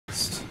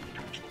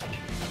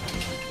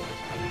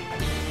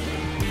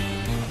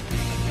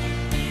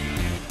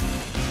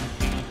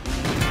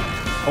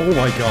Oh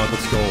my god,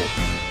 let's go.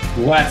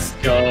 Let's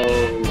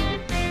go.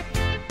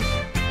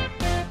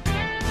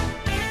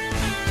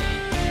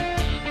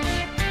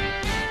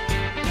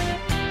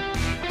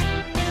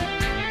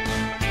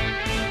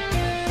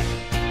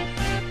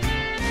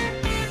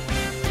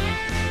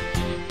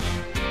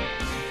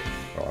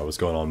 What's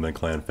going on, Min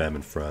Clan fam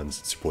and friends?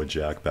 It's your boy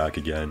Jack back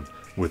again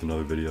with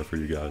another video for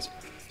you guys.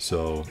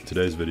 So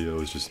today's video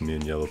is just me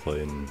and Yellow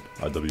playing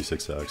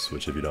IW6X,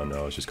 which if you don't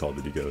know, it's just Call of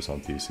Duty Ghosts on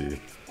PC.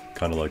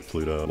 Kind of like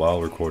Pluto.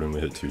 While recording we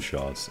hit 2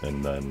 shots,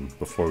 and then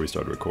before we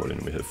started recording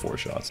we hit 4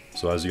 shots.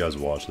 So as you guys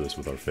watch this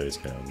with our face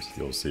cams,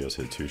 you'll see us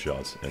hit 2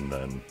 shots, and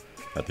then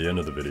at the end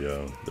of the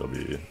video there'll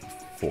be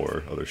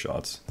 4 other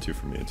shots, 2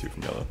 from me and 2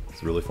 from Yellow.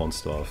 It's really fun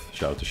stuff.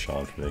 Shout out to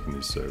Sean for making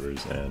these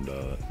servers, and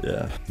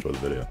yeah, enjoy the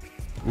video.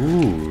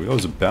 Ooh, that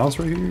was a bounce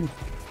right here.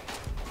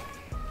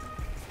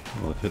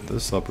 I'll hit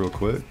this up real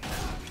quick.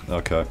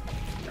 Okay.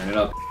 Turn it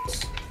up.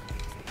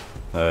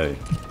 Hey.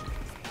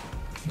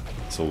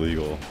 It's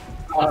illegal.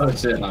 Oh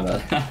shit, my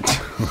bad.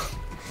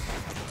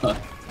 I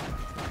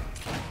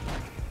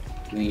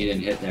think you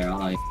didn't hit there,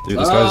 huh? Dude,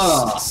 this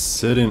guy's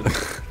sitting.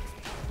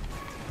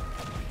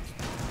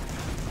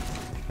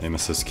 Aim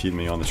assist, keep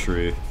me on the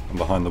tree. I'm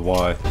behind the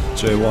Y.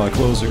 JY,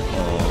 closer.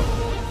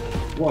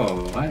 Oh.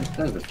 Whoa, that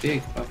was a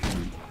big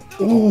fucking...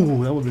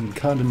 Ooh, that would've been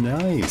kinda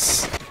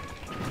nice.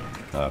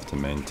 I have to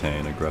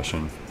maintain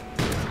aggression.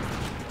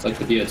 It's like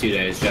the BO2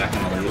 days, Jack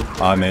and the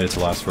lead. I made it to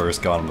last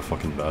first, got him the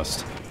fucking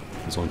best.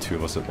 There's only 2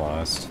 of us at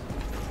last.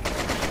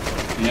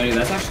 You know, dude,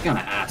 that's actually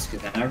kinda ass,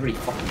 because then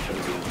everybody fucking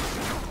kills you.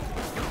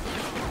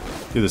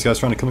 Dude, this guy's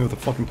trying to kill me with a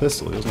fucking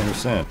pistol, he doesn't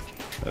understand.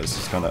 This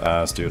is kinda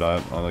ass, dude,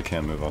 I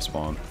can't move off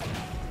spawn.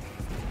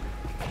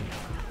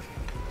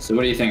 So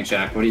what do you think,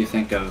 Jack? What do you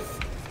think of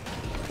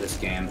this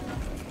game?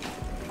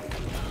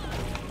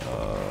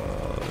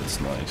 It's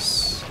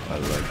nice. I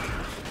like...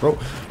 Bro,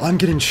 I'm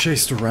getting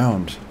chased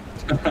around.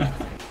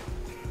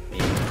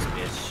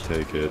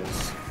 Take it.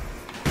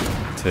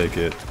 Take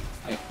it.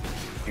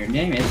 Your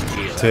name is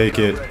Gila. Take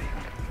it.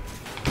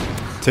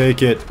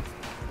 Take it.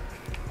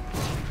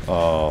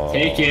 Oh.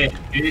 Take it,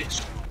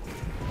 bitch.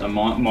 The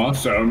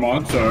monster. You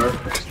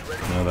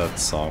know that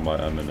song by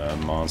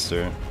Eminem,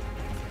 Monster?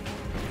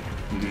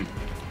 Mm-hmm.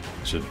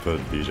 Should put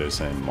BJ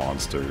saying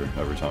monster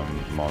every time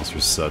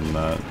monster's said in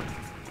that.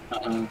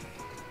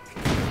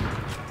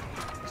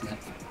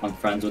 I'm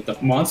friends with the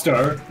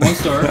monster.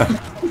 Monster.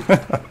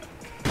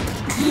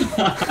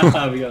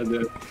 We gotta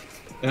do it.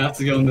 It has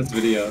to go in this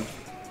video.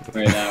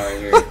 Right now, right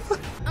here.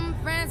 I'm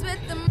friends with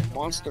the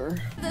monster.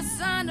 The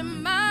son of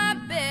my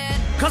bed.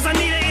 Cause I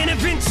need an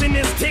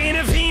interventionist to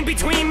intervene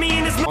between me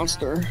and this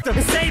monster.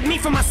 And save me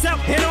from myself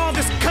and all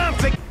this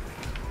conflict.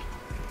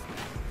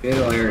 Good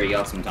area, you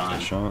got some time.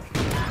 Shot.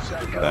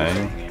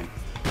 Bang.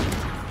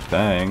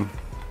 Bang.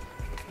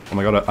 Oh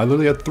my god, I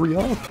literally had 3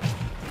 up.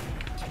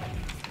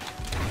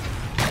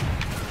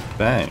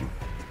 Bang.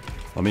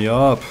 Let me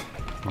up.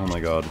 Oh my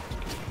god.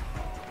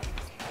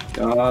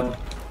 God.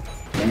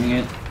 Dang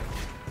it.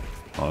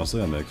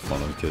 Honestly, I make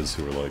fun of kids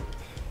who are like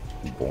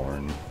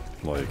born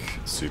like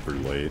super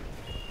late.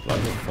 I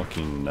have a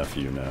fucking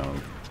nephew now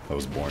that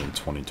was born in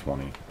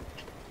 2020.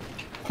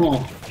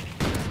 Oh.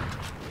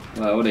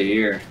 Wow, what a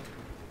year.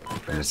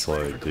 And it's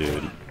like,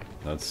 dude,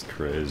 that's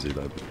crazy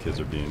that kids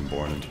are being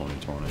born in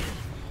 2020.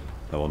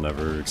 That will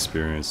never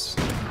experience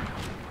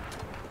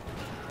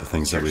the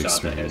things that we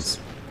experience.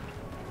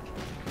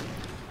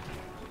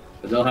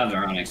 But they'll have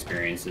their own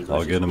experiences.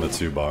 I'll get them a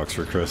 2-box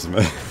for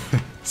Christmas.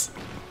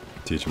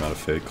 Teach them how to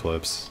fake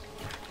clips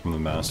from the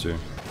master.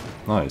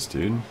 Nice,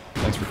 dude.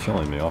 Thanks for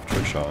killing me off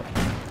trick shot.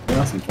 We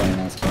got some funny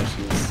ass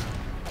questions.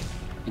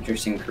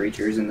 Interesting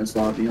creatures in this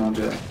lobby, huh,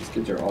 Jack? These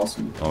kids are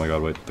awesome. Oh my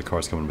god, wait, the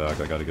car's coming back.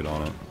 I gotta get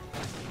on it.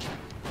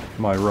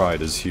 My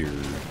ride is here.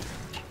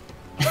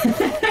 I'm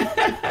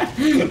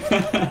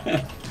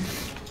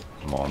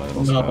on it.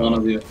 Let's Not go. one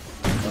of you.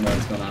 I don't know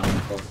what's going on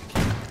before.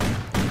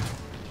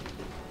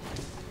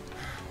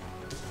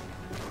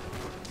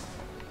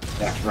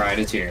 Jack's ride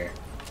is here.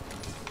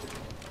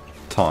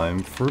 Time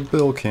for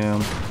Bill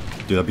Cam.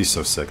 Dude, that'd be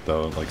so sick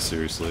though, like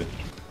seriously.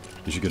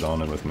 You should get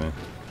on it with me.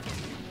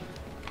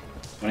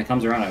 When it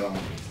comes around, I will.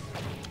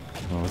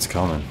 Oh, it's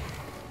coming.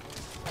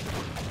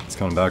 It's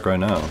coming back right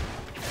now.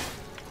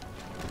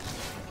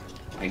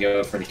 I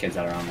go for the kids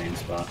that are on main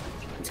spot.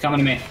 It's coming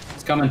to me.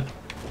 It's coming.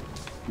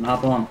 I'm gonna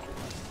hop on.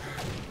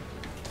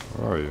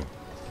 Where are you?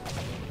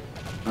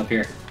 Up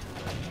here.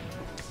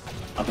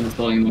 Up in this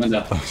building in the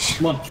window.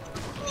 Come on.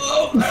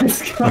 Oh,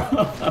 let's go.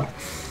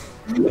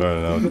 Alright,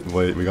 no,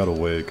 wait, we gotta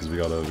wait, because we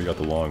got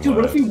the long Dude,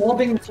 way. what if we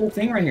wallbang this whole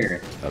thing right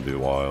here? That'd be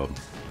wild.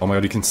 Oh my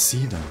god, you can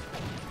see them.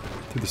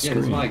 Through the Yeah,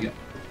 screen. that's why I go.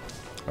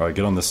 Alright,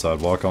 get on this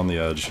side, walk on the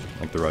edge,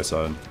 like the right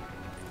side.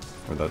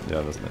 Or that,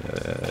 yeah, that's,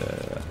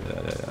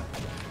 yeah.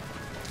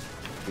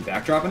 You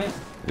backdropping it?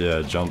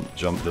 Yeah,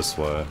 jump this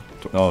way.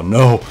 Oh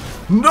no!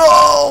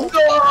 No!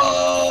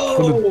 No!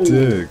 What a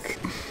dick.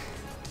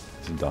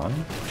 Is he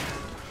dying?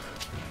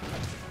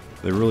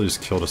 They really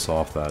just killed us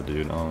off that,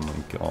 dude. Oh my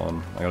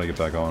god. I gotta get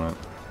back on it.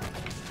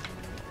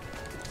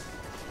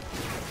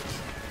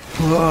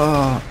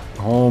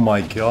 Oh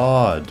my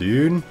god,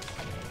 dude.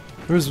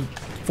 There's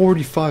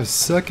 45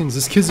 seconds.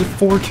 This kid's at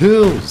 4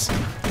 kills.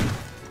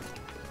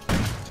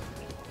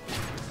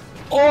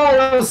 Oh,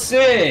 that was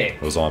sick!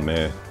 It was on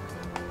me.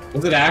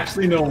 Was it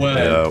actually? No way.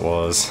 Yeah, it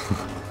was.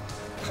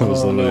 It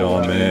was literally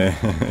on me.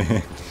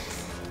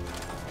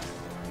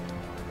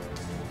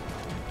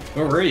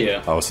 Where were you?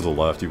 I was to the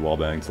left. You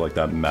wallbanged like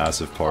that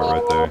massive part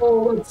right there.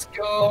 Oh, let's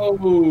go!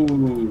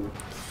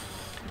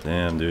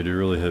 Damn, dude, you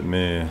really hit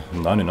me.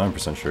 I'm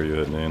 99% sure you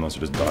hit me, unless you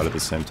just died at the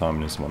same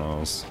time as someone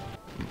else.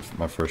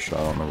 My first shot,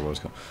 I don't remember what it was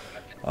called.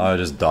 I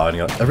just died.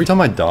 And every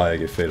time I die, I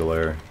get fatal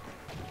error.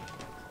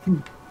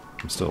 I'm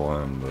still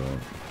in, but...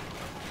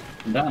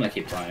 I'm down to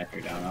keep playing if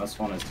you're down. That was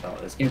fun as hell.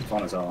 This game's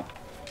fun as hell.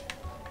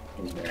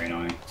 It was very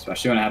annoying,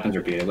 especially when it happens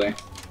repeatedly.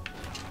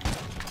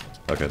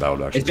 Okay, that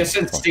would actually... It just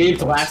said Steve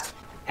to last...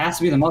 Has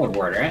to be the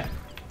motherboard, right?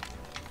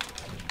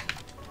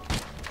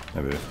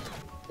 Maybe.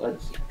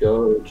 Let's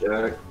go,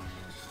 Jack.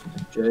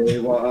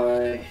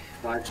 JY.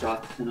 5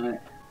 shots tonight.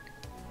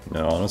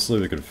 No, honestly,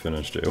 we could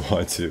finish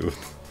JY too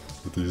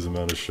with these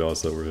amount of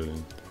shots that we're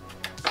hitting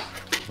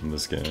in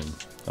this game.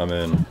 I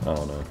mean, I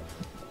don't know.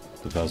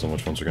 Depends on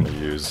which ones we're gonna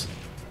use.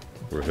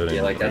 We're hitting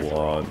a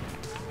lot.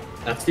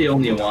 That's the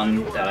only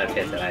one that I've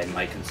hit that I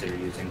might consider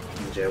using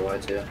in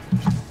JY too.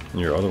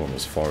 And your other one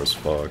was far as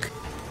fuck.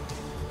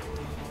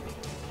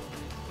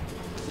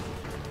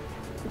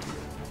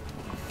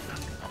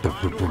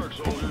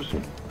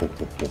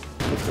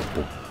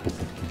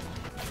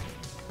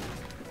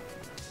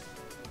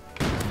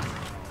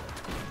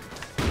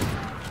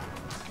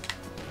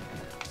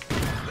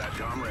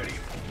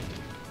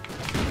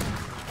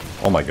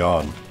 Oh my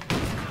god.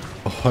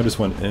 Oh, I just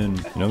went in.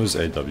 You know there's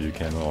AW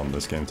camo on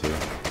this game too?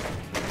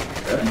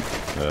 Really?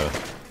 Yeah.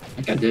 I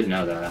think I did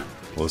know that.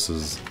 Well,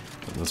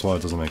 that's why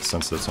it doesn't make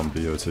sense that it's on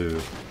BO2.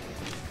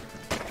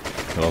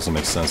 It also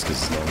makes sense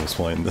because no one was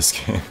playing this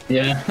game.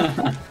 Yeah.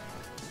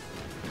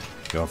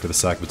 Going for the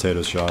sack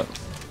potato shot.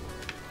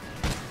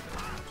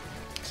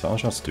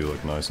 Silent shots do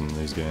look nice in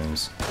these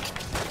games.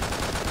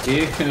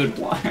 Dude,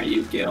 why are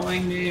you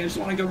killing me? I just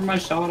want to go for my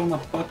shot on the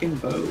fucking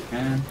boat,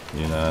 man.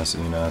 Enas,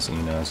 Enas,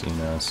 Enas,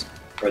 Enas.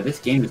 Bro, this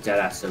game is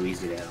deadass so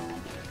easy to hit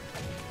on.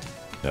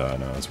 Yeah, I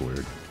know, it's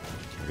weird.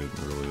 It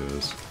really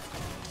is.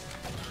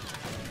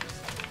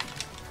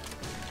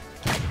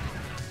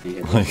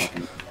 Like,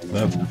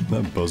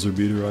 that buzzer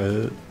beater I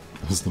hit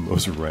was the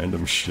most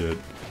random shit.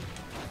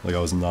 Like, I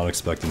was not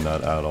expecting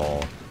that at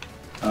all.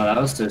 Oh, that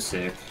was so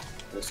sick.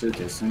 That was so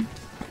distant.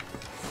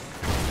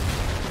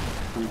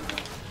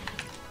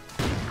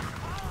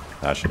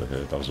 That should have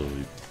hit. That was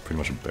really pretty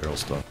much a barrel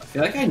stuff. I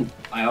feel like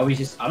I always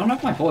just... I don't know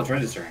if my bullet's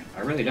registering.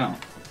 I really don't.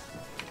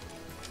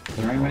 Is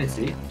there any way to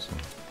see? I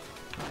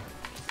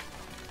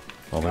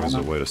don't think there's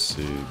a way to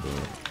see,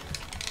 but...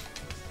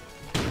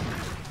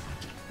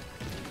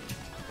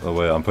 Oh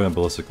wait, I'm putting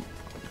ballistic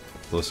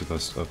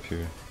vest up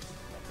here.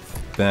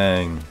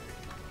 Bang!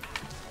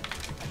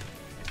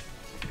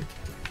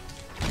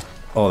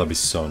 Oh, that'd be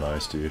so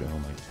nice, dude. Oh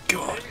my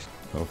god.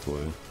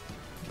 Hopefully.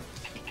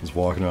 Just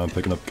walking around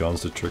picking up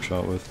guns to trick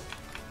shot with.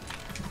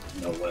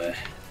 No way.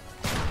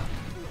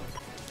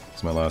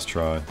 It's my last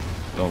try.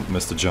 Don't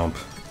miss the jump.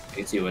 You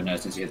can see what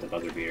knows since you hit the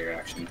buzzer beater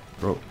action.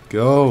 Bro,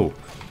 go!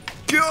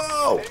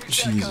 Go!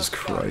 Jesus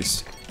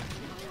Christ.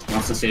 He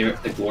wants to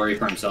save the glory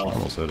for himself.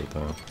 Almost hit it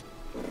though.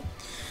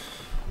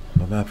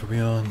 What map are we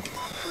on?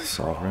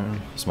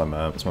 Sovereign. It's my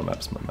map, it's my map,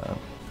 it's my map.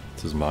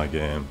 This is my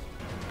game.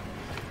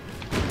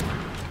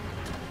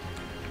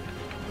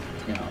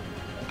 Yeah.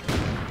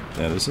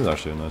 Yeah, this is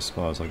actually a nice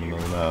spot. It's like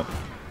another map.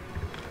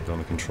 Go on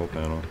the control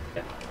panel.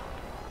 Yeah.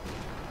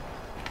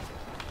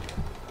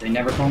 They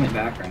never call me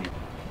back or anything.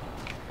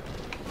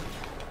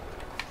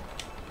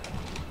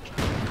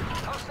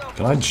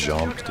 Can I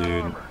jump,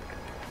 dude?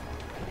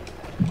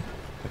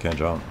 I can't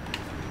jump.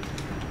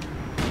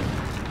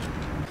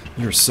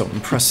 You're so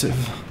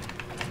impressive.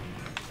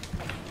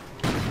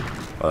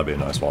 Oh, that'd be a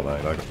nice wall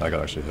bang. I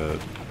got actually hit.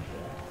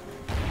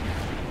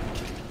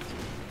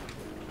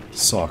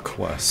 Saw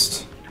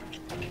quest.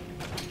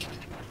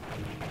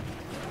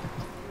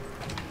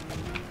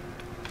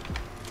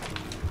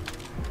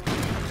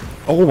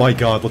 Oh my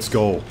god, let's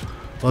go.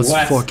 Let's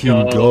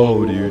fucking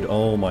go, dude.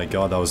 Oh my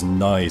god, that was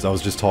nice. I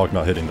was just talking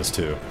about hitting this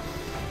too.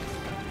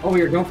 Oh,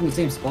 you're going from the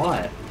same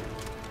spot.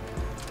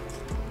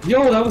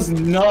 Yo, that was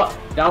nuts.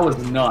 That was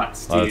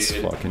nuts, dude. Let's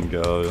fucking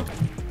go.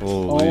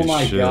 Holy oh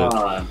my shit.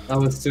 god, that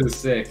was so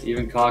sick.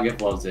 Even Kogif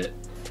loves it.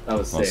 That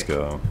was sick. Let's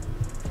go.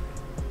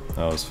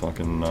 That was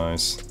fucking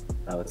nice.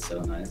 That was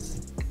so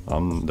nice.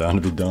 I'm down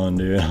to be done,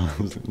 dude.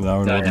 An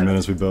hour and 11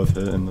 minutes we both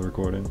hit in the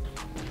recording.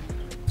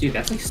 Dude,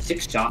 that's like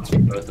 6 shots for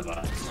both of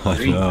us.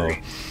 I know.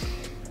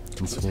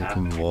 3-3. It's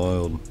fucking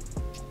wild.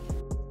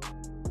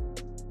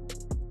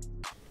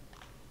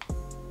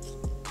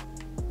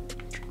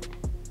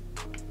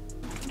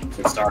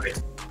 It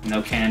started.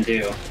 No can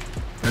do.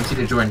 Once you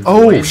can join.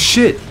 Oh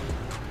shit!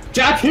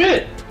 Jack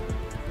hit!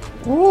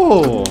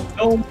 Oh!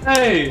 No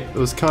way! It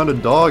was kind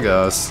of dog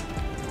ass.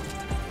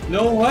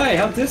 No way!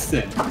 How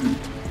distant?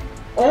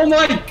 Oh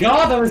my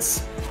god, that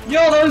was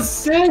Yo, that was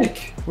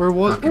sick! Where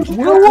was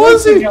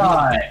Where he?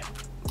 Guy?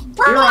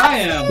 Here I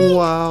am!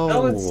 Wow.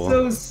 That was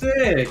so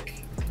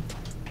sick!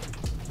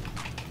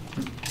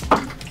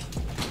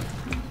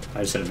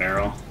 I just hit a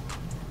barrel.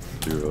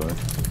 You really?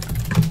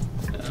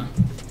 Yeah.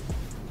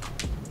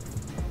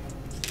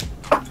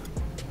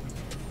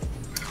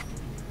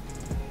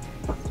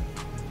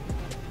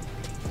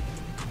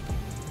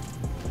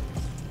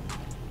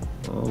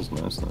 That was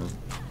nice though.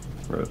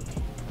 Right.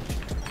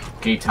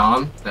 Can you tell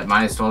him that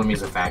mine has told him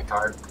he's a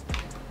factard?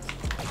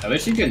 I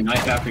wish you could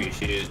knife after you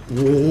shoot.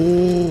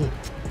 Whoa.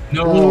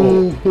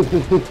 No!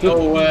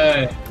 No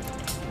way!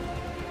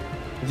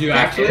 Did you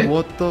actually?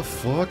 What the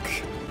fuck?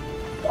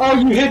 Oh,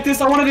 you hit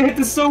this! I wanted to hit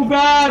this so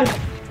bad!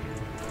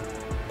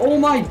 Oh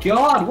my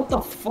god, what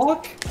the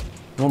fuck? I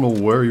don't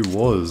know where he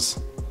was.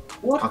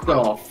 What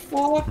the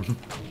fuck?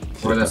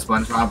 Or the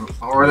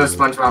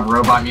SpongeBob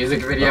robot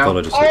music I video? thought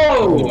I just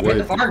Oh! hit, Hit wait.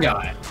 the far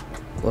guy.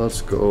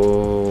 Let's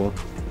go.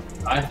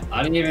 I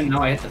didn't even know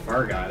I hit the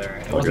far guy there.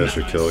 It I'll wasn't get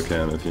that your nice. kill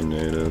cam if you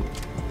need it.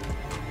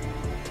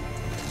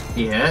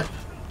 He hit?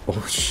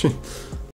 Oh shit.